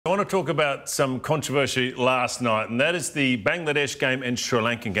I want to talk about some controversy last night, and that is the Bangladesh game and Sri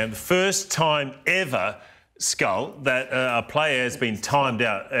Lankan game. The first time ever, Skull, that a player has been timed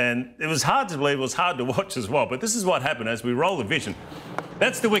out. And it was hard to believe, it was hard to watch as well. But this is what happened as we roll the vision.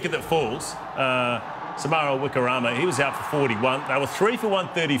 That's the wicket that falls. Samara Wikarama, he was out for 41. They were 3 for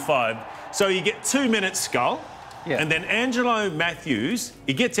 135. So you get 2 minutes, Skull. Yeah. And then Angelo Mathews,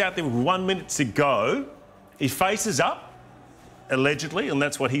 he gets out there with 1 minute to go. He faces up, allegedly, and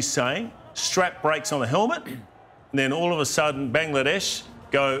that's what he's saying. Strap breaks on the helmet. And then all of a sudden, Bangladesh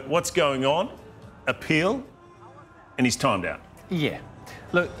go, what's going on? Appeal, and he's timed out. Yeah.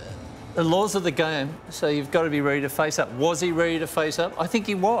 Look, the laws of the game, so you've got to be ready to face up. Was he ready to face up? I think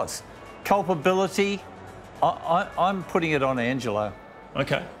he was. Culpability, I'm putting it on Angelo.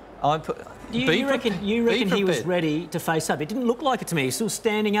 OK. You reckon he was ready to face up? It didn't look like it to me. He's still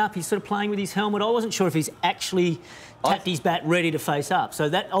standing up. He's sort of playing with his helmet. I wasn't sure if he's actually tapped his bat ready to face up. So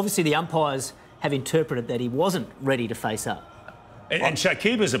that obviously the umpires have interpreted that he wasn't ready to face up. And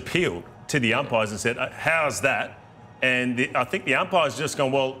Shakib has appealed to the umpires and said, how's that? And I think the umpire's just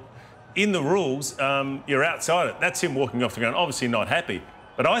gone, well, in the rules, you're outside it. That's him walking off the ground, obviously not happy.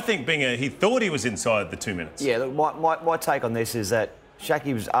 But I think he thought he was inside the 2 minutes. Yeah, look, my take on this is that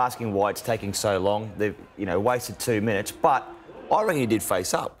Shakib was asking why it's taking so long. They've, wasted 2 minutes. But I reckon he did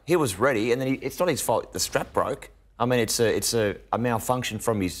face up. He was ready, and then it's not his fault the strap broke. I mean, it's a malfunction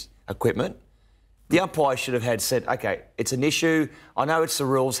from his equipment. The umpire should have said, OK, it's an issue. I know it's the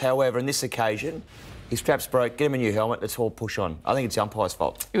rules. However, in this occasion, his strap's broke. Get him a new helmet. Let's all push on. I think it's the umpire's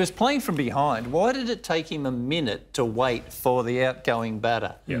fault. He was playing from behind. Why did it take him a minute to wait for the outgoing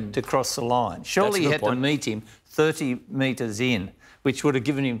batter to cross the line? Surely he had to meet him 30 metres in, which would have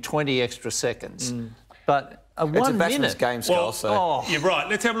given him 20 extra seconds. But it's a batsman's game, Skull. You're right.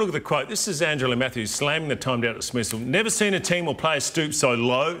 Let's have a look at the quote. This is Angelo Mathews slamming the timed out dismissal. Never seen a team or player stoop so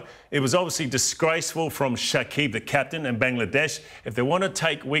low. It was obviously disgraceful from Shakib, the captain, and Bangladesh. If they want to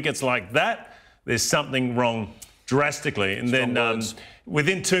take wickets like that, there's something wrong drastically. And then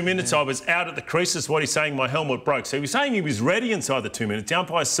within 2 minutes, I was out at the crease. Is what he's saying. My helmet broke. So he was saying he was ready inside the 2 minutes. The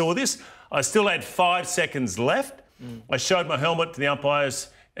umpire saw this. I still had 5 seconds left. I showed my helmet to the umpires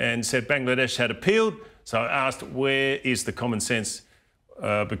and said Bangladesh had appealed. So I asked, where is the common sense?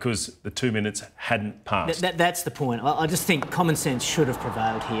 Because the 2 minutes hadn't passed. That's the point. I just think common sense should have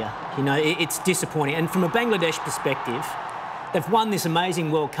prevailed here. It's disappointing. And from a Bangladesh perspective, they've won this amazing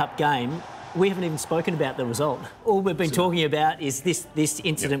World Cup game. We haven't even spoken about the result. All we've been talking about is this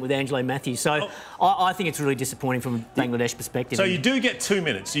incident with Angelo Mathews. So I think it's really disappointing from a Bangladesh perspective. So you do get 2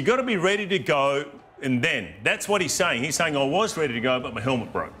 minutes. You've got to be ready to go. And then, that's what he's saying. He's saying, I was ready to go, but my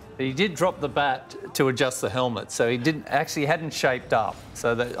helmet broke. He did drop the bat to adjust the helmet, so he hadn't shaped up.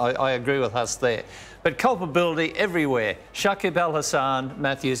 So I agree with us there. But culpability everywhere. Shakib Al Hassan,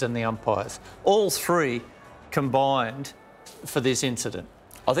 Mathews and the umpires. All three combined for this incident.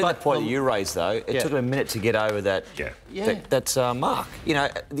 I think the point that you raised, though, it took him a minute to get over that mark.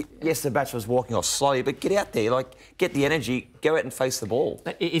 Yes, the batsman was walking off slowly, but get out there, get the energy, go out and face the ball.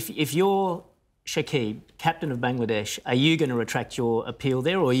 But if you're Shakib, captain of Bangladesh, are you going to retract your appeal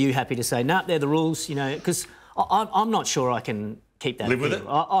there, or are you happy to say, no, they're the rules, Because I'm not sure I can keep that live appeal. with it?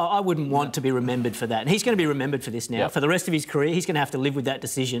 I wouldn't want to be remembered for that. And he's going to be remembered for this now. For the rest of his career, he's going to have to live with that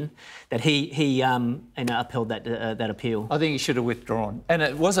decision that he upheld that appeal. I think he should have withdrawn. And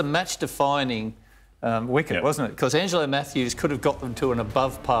it was a match-defining wicket, wasn't it? Because Angelo Mathews could have got them to an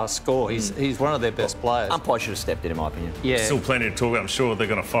above-par score. He's one of their best players. Umpire should have stepped in my opinion. Yeah. Still plenty to talk about. I'm sure they're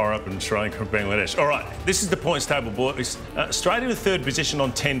going to fire up in Sri Lanka and Bangladesh. All right, this is the points table, boys. Australia in third position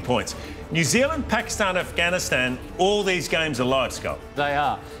on 10 points. New Zealand, Pakistan, Afghanistan, all these games are live, Skull. They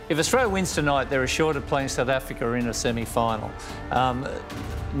are. If Australia wins tonight, they're assured of playing South Africa in a semi-final.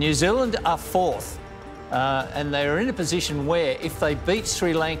 New Zealand are fourth. And they're in a position where if they beat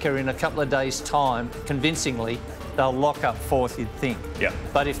Sri Lanka in a couple of days' time, convincingly, they'll lock up fourth, you'd think. Yeah.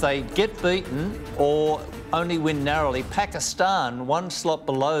 But if they get beaten or only win narrowly, Pakistan, one slot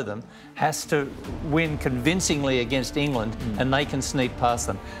below them, has to win convincingly against England and they can sneak past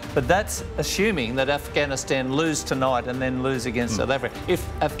them. But that's assuming that Afghanistan lose tonight and then lose against South Africa. If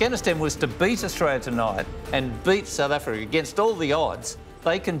Afghanistan was to beat Australia tonight and beat South Africa against all the odds,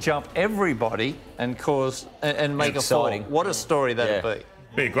 they can jump everybody and make a fall. What a story that'd be.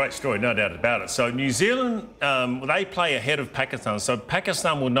 Be a great story, no doubt about it. So New Zealand, they play ahead of Pakistan. So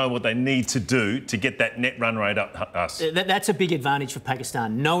Pakistan will know what they need to do to get that net run rate up us. That's a big advantage for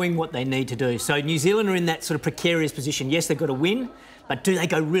Pakistan, knowing what they need to do. So New Zealand are in that sort of precarious position. Yes, they've got to win, but do they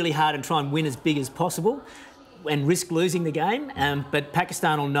go really hard and try and win as big as possible and risk losing the game? But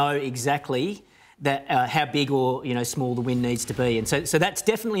Pakistan will know exactly that how big or small the win needs to be, and so that's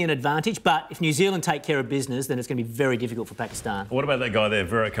definitely an advantage. But if New Zealand take care of business, then it's going to be very difficult for Pakistan. What about that guy there,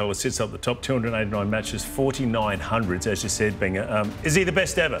 Virat Kohli, sits up the top, 289 matches, 4900s, as you said, Binger. Is he the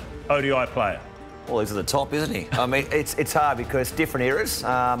best ever ODI player? Well, he's at the top, isn't he? I mean, it's hard because different eras.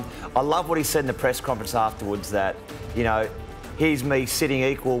 I love what he said in the press conference afterwards that, here's me sitting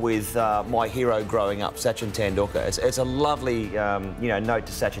equal with my hero growing up, Sachin Tendulkar. It's a lovely, note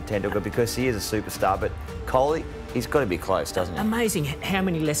to Sachin Tendulkar because he is a superstar. But Kohli, he's got to be close, doesn't he? Amazing how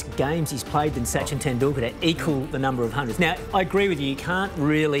many less games he's played than Sachin Tendulkar to equal the number of hundreds. Now, I agree with you. You can't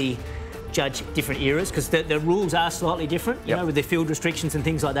really judge different eras because the rules are slightly different, with the field restrictions and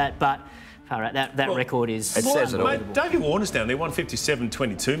things like that. But that record is... It says it all. Mate, Davey Warner's down there,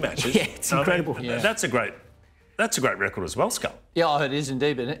 157-22 matches. Yeah, it's incredible. That's a great record as well, Skull. Yeah, it is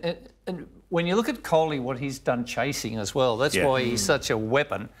indeed. And when you look at Kohli, what he's done chasing as well, that's why he's such a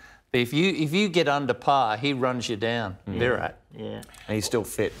weapon. But if you get under par, he runs you down. Virat. Yeah. And he's still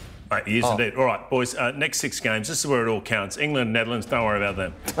fit. Mate, he is indeed. All right, boys, next 6 games, this is where it all counts. England, Netherlands, don't worry about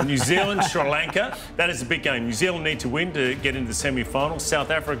them. New Zealand, Sri Lanka, that is a big game. New Zealand need to win to get into the semi-finals.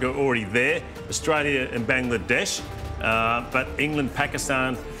 South Africa already there. Australia and Bangladesh. But England,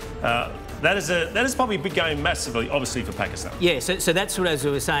 Pakistan... That is probably a big game massively, obviously, for Pakistan. Yeah, so that's what, as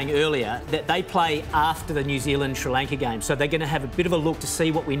we were saying earlier, that they play after the New Zealand-Sri Lanka game. So they're going to have a bit of a look to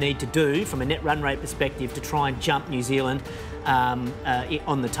see what we need to do from a net run rate perspective to try and jump New Zealand on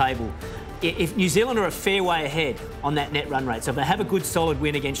the table. If New Zealand are a fair way ahead on that net run rate, so if they have a good solid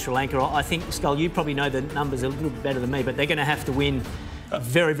win against Sri Lanka, I think, Skull, you probably know the numbers a little bit better than me, but they're going to have to win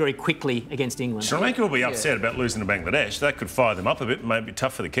very, very quickly against England. Sri Lanka will be upset about losing to Bangladesh. That could fire them up a bit and maybe be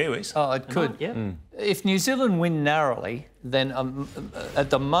tough for the Kiwis. Oh, it could. If New Zealand win narrowly, then at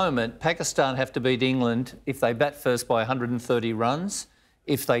the moment, Pakistan have to beat England if they bat first by 130 runs,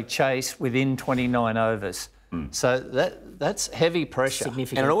 if they chase within 29 overs. So that's heavy pressure.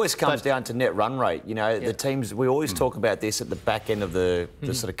 Significant. And it always comes down to net run rate. The teams, we always talk about this at the back end of the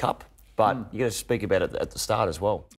sort of cup, but you got to speak about it at the start as well.